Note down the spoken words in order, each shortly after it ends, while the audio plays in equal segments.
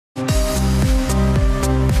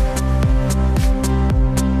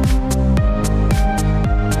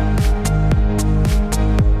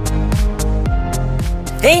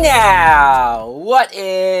Hey now! What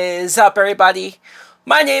is up, everybody?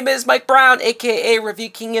 My name is Mike Brown, aka Review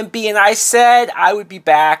King MB, and I said I would be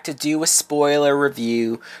back to do a spoiler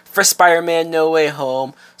review for Spider-Man No Way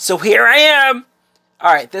Home, so here I am!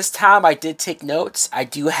 Alright, this time I did take notes. I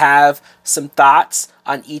do have some thoughts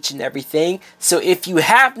on each and everything, so if you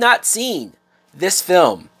have not seen this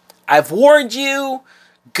film, I've warned you,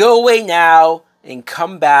 go away now and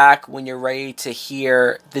come back when you're ready to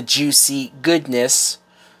hear the juicy goodness.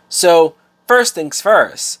 So, first things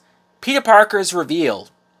first, Peter Parker's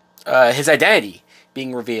revealed, his identity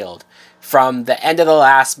being revealed from the end of the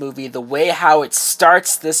last movie, the way how it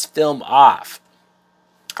starts this film off.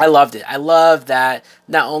 I loved it. I love that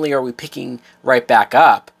not only are we picking right back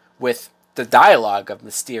up with the dialogue of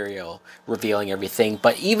Mysterio revealing everything,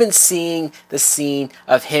 but even seeing the scene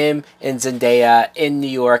of him and Zendaya in New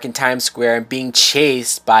York in Times Square and being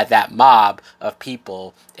chased by that mob of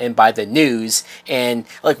people and by the news, and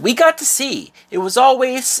like we got to see, it was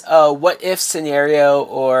always a what if scenario,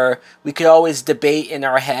 or we could always debate in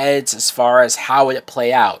our heads as far as how would it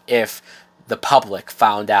play out if the public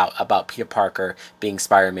found out about Peter Parker being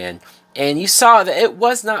Spider-Man, and you saw that it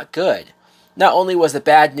was not good. Not only was it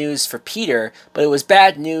bad news for Peter, but it was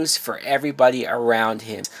bad news for everybody around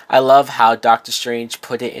him. I love how Doctor Strange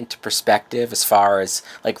put it into perspective as far as,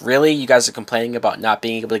 like, really, you guys are complaining about not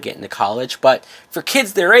being able to get into college, but for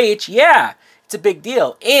kids their age, yeah, it's a big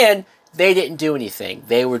deal. And they didn't do anything.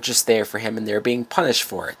 They were just there for him, and they're being punished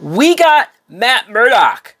for it. We got Matt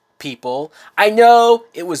Murdock, people. I know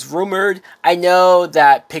it was rumored. I know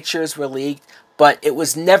that pictures were leaked, but it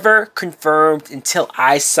was never confirmed until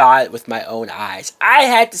I saw it with my own eyes. I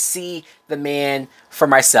had to see the man for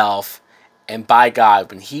myself, and by God,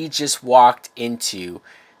 when he just walked into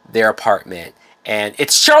their apartment, and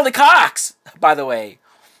it's Charlie Cox, by the way,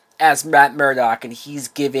 as Matt Murdock, and he's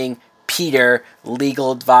giving Peter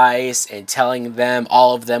legal advice and telling them,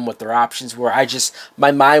 all of them, what their options were.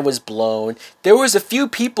 My mind was blown. There was a few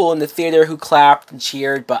people in the theater who clapped and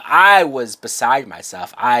cheered, but I was beside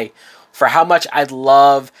myself. For how much I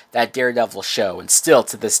love that Daredevil show, and still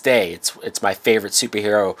to this day, it's my favorite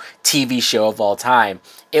superhero TV show of all time.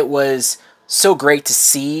 It was so great to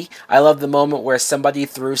see. I love the moment where somebody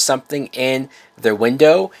threw something in their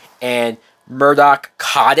window, and Murdock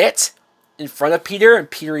caught it in front of Peter,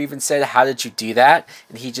 and Peter even said, "How did you do that?"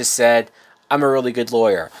 And he just said, "I'm a really good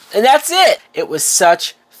lawyer." And that's it! It was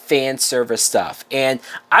such fan service stuff. And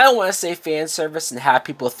I don't want to say fan service and have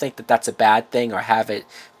people think that that's a bad thing or have it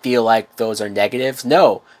feel like those are negatives.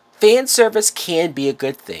 No, fan service can be a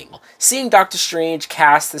good thing. Seeing Doctor Strange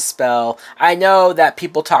cast the spell, I know that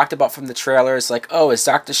people talked about from the trailers, like, oh, is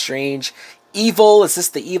Doctor Strange evil? Is this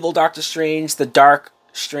the evil Doctor Strange? The dark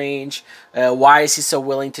Strange? Why is he so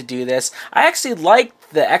willing to do this? I actually liked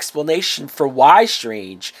the explanation for why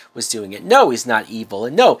Strange was doing it. No, he's not evil.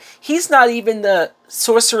 And no, he's not even the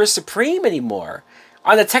Sorcerer Supreme anymore.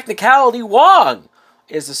 On the technicality, Wong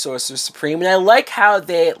is the Sorcerer Supreme, and I like how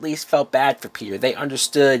they at least felt bad for Peter. They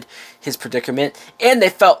understood his predicament, and they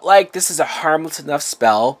felt like this is a harmless enough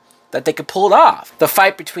spell that they could pull it off. The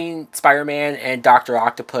fight between Spider-Man and Dr.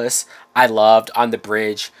 Octopus, I loved on the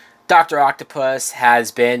bridge. Dr. Octopus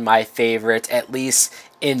has been my favorite, at least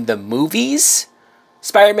in the movies,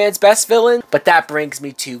 Spider-Man's best villain. But that brings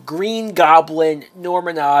me to Green Goblin,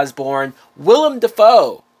 Norman Osborn, Willem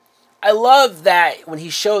Dafoe. I love that when he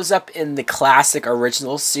shows up in the classic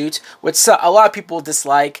original suit, which a lot of people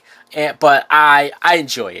dislike, but I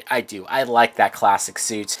enjoy it. I do. I like that classic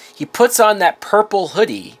suit. He puts on that purple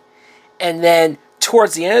hoodie, and then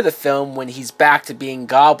towards the end of the film, when he's back to being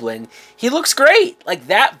Goblin, he looks great. Like,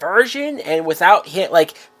 that version, and without him,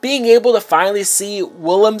 like, being able to finally see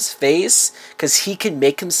Willem's face, because he can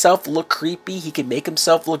make himself look creepy, he can make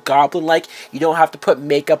himself look Goblin-like. You don't have to put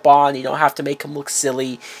makeup on, you don't have to make him look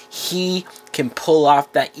silly. He can pull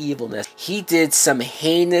off that evilness. He did some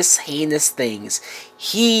heinous things.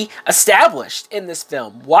 He established in this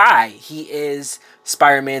film why he is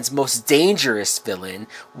Spider-Man's most dangerous villain,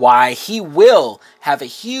 why he will have a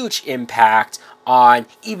huge impact on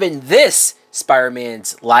even this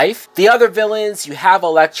Spider-Man's life. The other villains, you have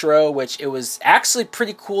Electro, which it was actually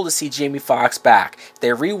pretty cool to see Jamie Foxx back. They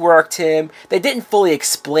reworked him. They didn't fully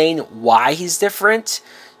explain why he's different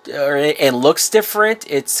and looks different.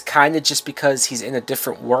 It's kind of just because he's in a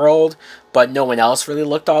different world, but no one else really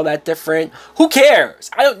looked all that different. Who cares?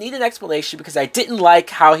 I don't need an explanation because I didn't like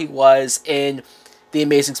how he was in The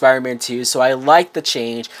Amazing Spider-Man 2, so I liked the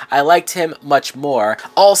change. I liked him much more.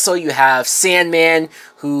 Also, you have Sandman,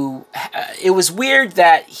 who... it was weird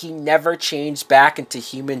that he never changed back into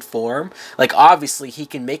human form. Like, obviously, he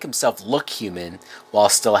can make himself look human while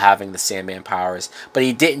still having the Sandman powers, but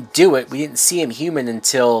he didn't do it. We didn't see him human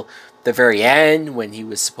until the very end, when he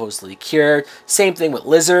was supposedly cured. Same thing with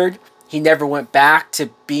Lizard. He never went back to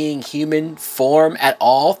being human form at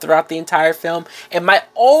all throughout the entire film. And my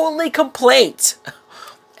only complaint,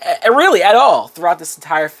 really at all, throughout this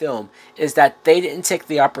entire film, is that they didn't take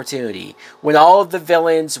the opportunity. When all of the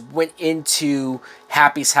villains went into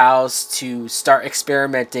Happy's house to start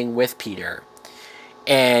experimenting with Peter,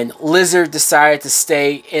 and Lizard decided to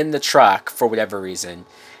stay in the truck for whatever reason,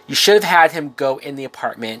 you should have had him go in the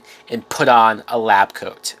apartment and put on a lab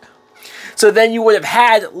coat. So then you would have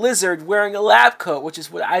had Lizard wearing a lab coat, which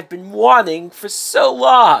is what I've been wanting for so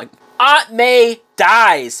long. Aunt May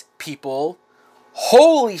dies, people.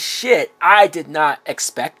 Holy shit, I did not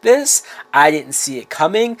expect this. I didn't see it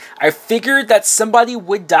coming. I figured that somebody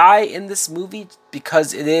would die in this movie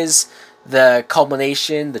because it is the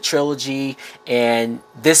culmination, the trilogy, and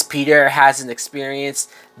this Peter hasn't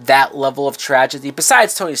experienced that level of tragedy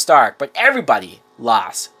besides Tony Stark, but everybody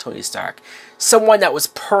lost Tony Stark. Someone that was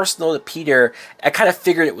personal to Peter, I kind of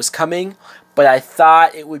figured it was coming, but I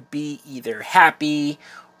thought it would be either Happy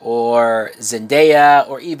or Zendaya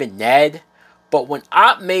or even Ned. But when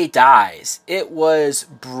Aunt May dies, it was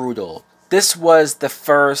brutal. This was the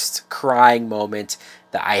first crying moment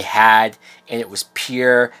that I had, and it was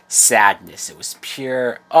pure sadness. It was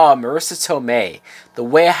pure, oh, Marissa Tomei, the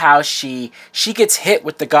way how she gets hit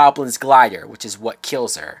with the Goblin's glider, which is what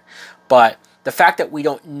kills her. But the fact that we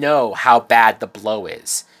don't know how bad the blow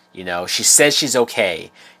is, you know, she says she's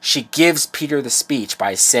okay. She gives Peter the speech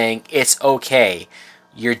by saying, it's okay.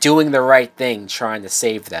 You're doing the right thing trying to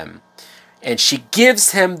save them. And she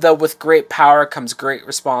gives him the with great power comes great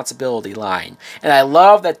responsibility line. And I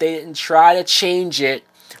love that they didn't try to change it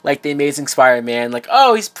like The Amazing Spider-Man. Like,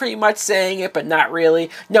 oh, he's pretty much saying it, but not really.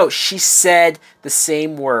 No, she said the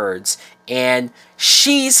same words. And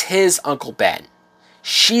she's his Uncle Ben.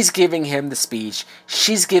 She's giving him the speech.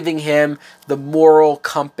 She's giving him the moral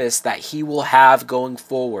compass that he will have going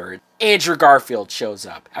forward. Andrew Garfield shows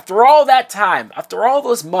up. After all that time, after all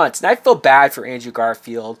those months, and I feel bad for Andrew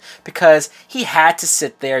Garfield because he had to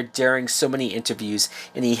sit there during so many interviews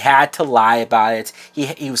and he had to lie about it.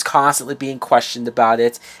 He was constantly being questioned about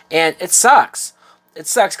it, and it sucks. It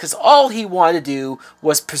sucks because all he wanted to do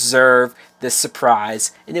was preserve this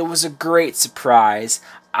surprise, and it was a great surprise.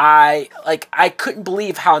 I couldn't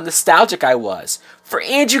believe how nostalgic I was for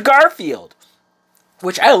Andrew Garfield,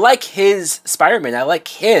 which I like his Spider-Man. I like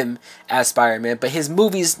him as Spider-Man, but his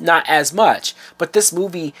movies not as much. But this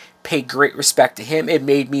movie paid great respect to him. It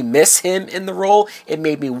made me miss him in the role. It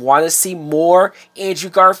made me want to see more Andrew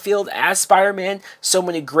Garfield as Spider-Man. So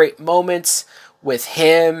many great moments with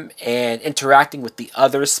him and interacting with the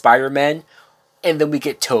other Spider-Men. And then we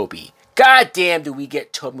get Tobey. God damn, do we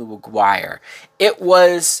get Tobey Maguire. It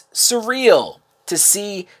was surreal to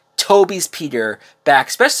see Tobey's Peter back,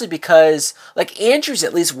 especially because, like, Andrew's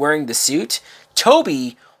at least wearing the suit.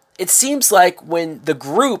 Tobey, it seems like when the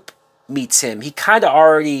group meets him, he kind of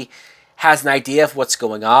already has an idea of what's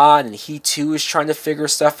going on, and he too is trying to figure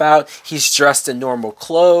stuff out. He's dressed in normal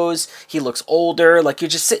clothes. He looks older. Like, you're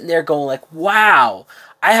just sitting there going like, wow,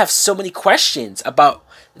 I have so many questions about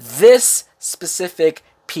this specific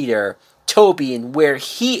Peter, Tobey, and where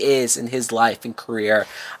he is in his life and career.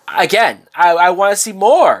 Again, I want to see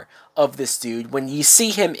more of this dude. When you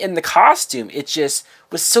see him in the costume, it just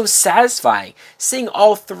was so satisfying seeing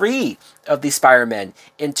all three of these Spider-Men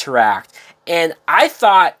interact. And I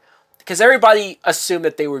thought, because everybody assumed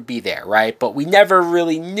that they would be there, right? But we never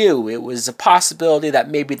really knew. It was a possibility that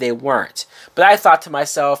maybe they weren't. But I thought to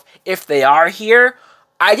myself, if they are here,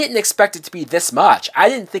 I didn't expect it to be this much. I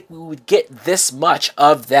didn't think we would get this much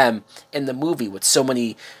of them in the movie with so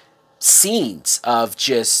many scenes of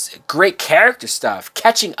just great character stuff,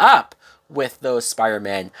 catching up with those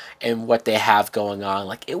Spider-Men and what they have going on.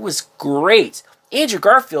 Like, it was great. Andrew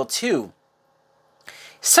Garfield, too.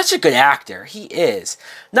 Such a good actor. He is.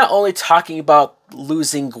 Not only talking about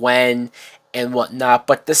losing Gwen and whatnot,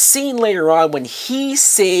 but the scene later on when he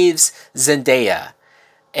saves Zendaya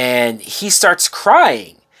and he starts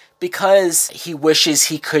crying because he wishes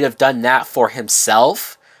he could have done that for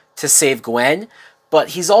himself to save Gwen. But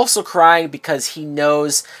he's also crying because he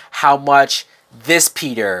knows how much this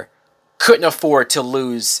Peter couldn't afford to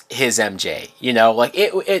lose his MJ. You know, like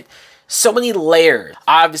it So many layers.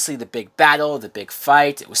 Obviously the big battle, the big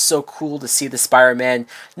fight. It was so cool to see the Spider-Man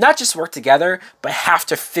not just work together, but have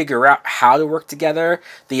to figure out how to work together.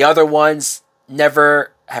 The other ones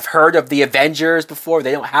never have heard of the Avengers before.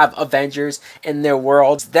 They don't have Avengers in their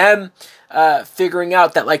worlds. Them figuring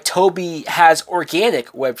out that like Tobey has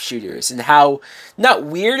organic web shooters and how not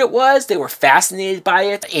weird it was. They were fascinated by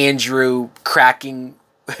it. Andrew cracking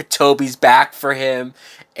Tobey's back for him,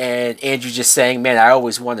 and Andrew just saying, man, I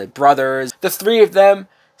always wanted brothers. The three of them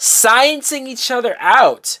sciencing each other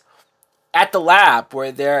out at the lab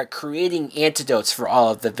where they're creating antidotes for all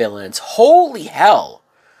of the villains. Holy hell.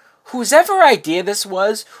 Whoever idea this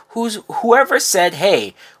was, whoever said,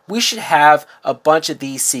 hey, we should have a bunch of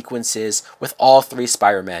these sequences with all three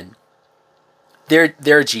Spider-Men.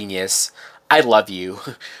 They're a genius. I love you,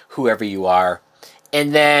 whoever you are.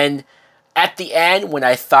 And then at the end, when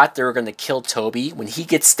I thought they were going to kill Tobey, when he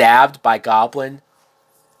gets stabbed by Goblin,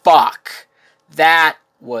 fuck. That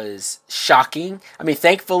was shocking. I mean,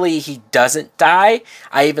 thankfully he doesn't die.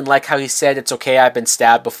 I even like how he said, it's okay, I've been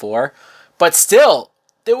stabbed before. But still,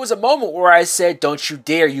 there was a moment where I said, don't you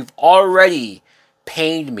dare, you've already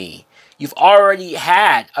pained me. You've already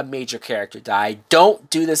had a major character die. Don't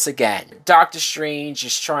do this again. Doctor Strange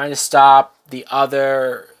is trying to stop the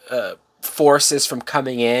other forces from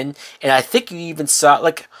coming in. And I think you even saw,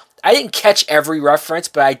 like, I didn't catch every reference,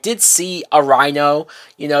 but I did see a Rhino.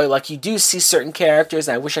 You know, like you do see certain characters,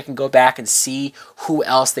 and I wish I can go back and see who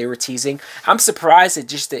else they were teasing. I'm surprised they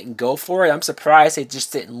just didn't go for it. I'm surprised they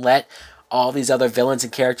just didn't let all these other villains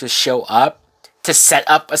and characters show up to set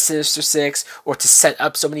up a Sinister Six or to set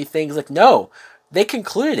up so many things. Like, no, they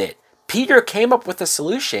concluded it. Peter came up with a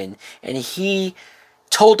solution, and he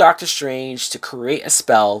told Doctor Strange to create a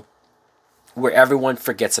spell where everyone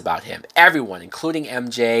forgets about him. Everyone, including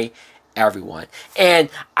MJ, everyone. And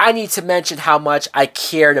I need to mention how much I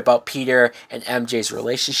cared about Peter and MJ's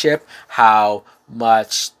relationship, how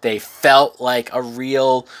much they felt like a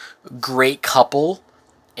real great couple.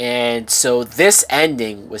 And so this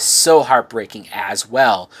ending was so heartbreaking as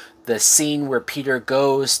well. The scene where Peter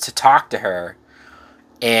goes to talk to her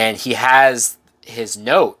and he has his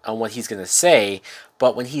note on what he's going to say,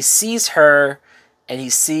 but when he sees her and he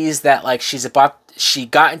sees that like she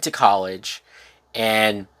got into college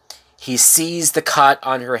and he sees the cut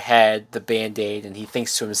on her head, the Band-Aid, and he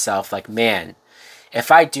thinks to himself like, man, if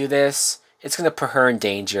I do this, it's going to put her in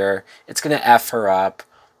danger. It's going to F her up.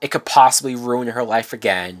 It could possibly ruin her life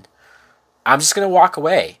again. I'm just going to walk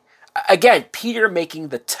away. Again, Peter making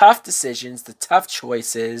the tough decisions, the tough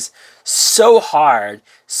choices, so hard,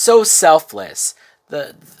 so selfless.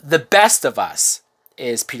 The best of us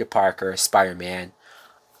is Peter Parker, Spider-Man.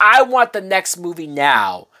 I want the next movie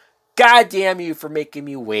now. God damn you for making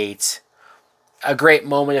me wait. A great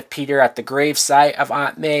moment of Peter at the gravesite of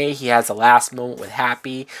Aunt May. He has a last moment with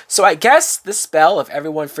Happy. So I guess the spell of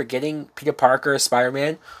everyone forgetting Peter Parker,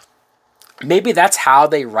 Spider-Man, maybe that's how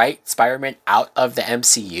they write Spider-Man out of the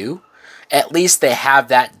MCU. At least they have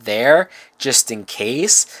that there just in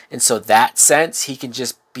case. And so that sense, he can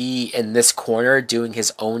just be in this corner doing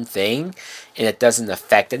his own thing and it doesn't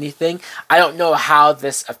affect anything. I don't know how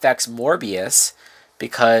this affects Morbius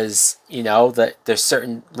because, you know, there's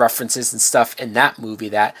certain references and stuff in that movie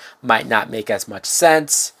that might not make as much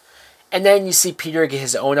sense. And then you see Peter get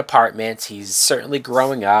his own apartment. He's certainly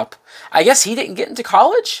growing up. I guess he didn't get into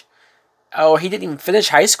college. Oh, he didn't even finish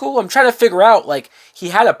high school? I'm trying to figure out, like, he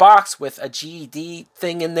had a box with a GED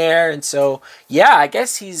thing in there, and so, yeah, I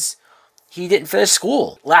guess he didn't finish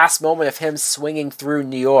school. Last moment of him swinging through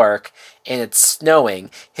New York, and it's snowing.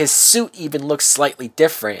 His suit even looks slightly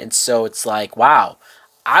different, and so it's like, wow,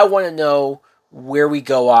 I want to know where we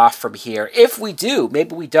go off from here. If we do,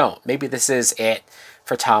 maybe we don't. Maybe this is it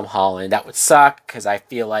for Tom Holland. That would suck, because I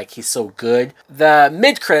feel like he's so good. The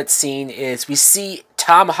mid-credits scene is we see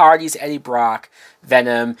Tom Hardy's Eddie Brock,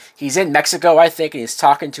 Venom. He's in Mexico, I think, and he's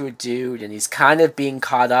talking to a dude, and he's kind of being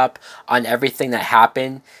caught up on everything that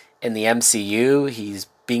happened in the MCU. He's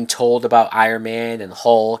being told about Iron Man and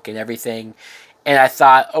Hulk and everything. And I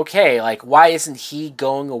thought, okay, like, why isn't he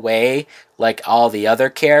going away like all the other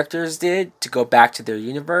characters did to go back to their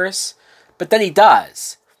universe? But then he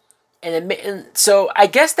does. And so I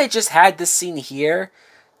guess they just had this scene here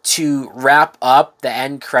to wrap up the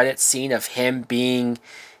end credit scene of him being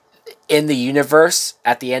in the universe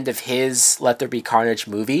at the end of his Let There Be Carnage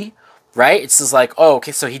movie, right? It's just like, oh,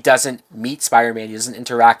 okay, so he doesn't meet Spider-Man, he doesn't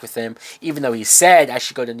interact with him, even though he said I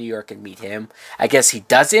should go to New York and meet him. I guess he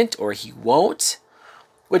doesn't, or he won't,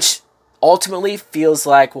 which ultimately feels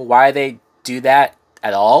like, well, why they do that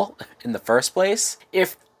at all in the first place?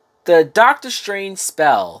 If the Doctor Strange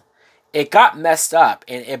spell it got messed up,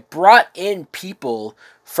 and it brought in people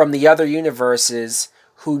from the other universes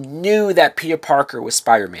who knew that Peter Parker was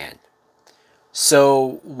Spider-Man.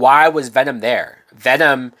 So why was Venom there?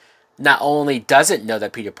 Venom not only doesn't know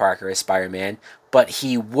that Peter Parker is Spider-Man, but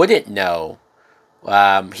he wouldn't know.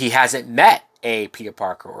 He hasn't met a Peter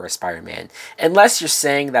Parker or a Spider-Man. Unless you're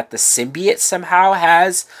saying that the symbiote somehow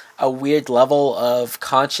has a weird level of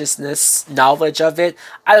consciousness, knowledge of it.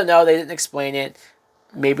 I don't know. They didn't explain it.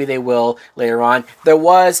 Maybe they will later on. There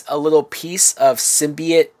was a little piece of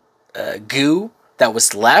symbiote goo that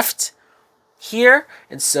was left here.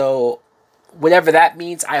 And so whatever that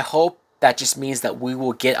means, I hope that just means that we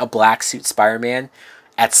will get a black suit Spider-Man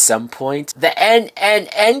at some point. The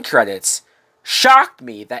end credits shocked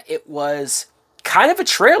me that it was kind of a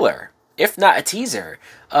trailer, if not a teaser,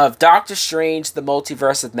 of Doctor Strange, the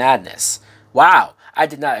Multiverse of Madness. Wow, I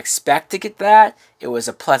did not expect to get that. It was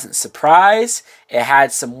a pleasant surprise. It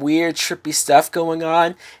had some weird, trippy stuff going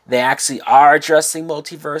on. They actually are addressing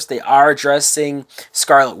multiverse. They are addressing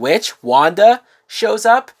Scarlet Witch. Wanda shows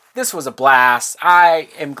up. This was a blast. I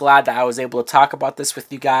am glad that I was able to talk about this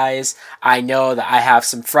with you guys. I know that I have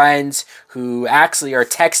some friends who actually are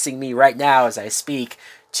texting me right now as I speak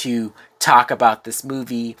to talk about this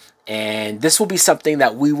movie, and this will be something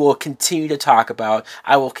that we will continue to talk about.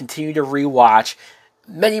 I will continue to rewatch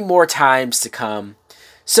many more times to come.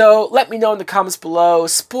 So let me know in the comments below.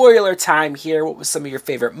 Spoiler time here. What was some of your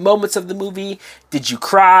favorite moments of the movie? Did you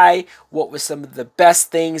cry? What were some of the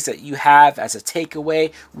best things that you have as a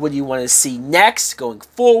takeaway? What do you want to see next going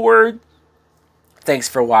forward? Thanks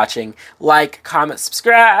for watching. Like, comment,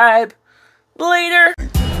 subscribe. Later.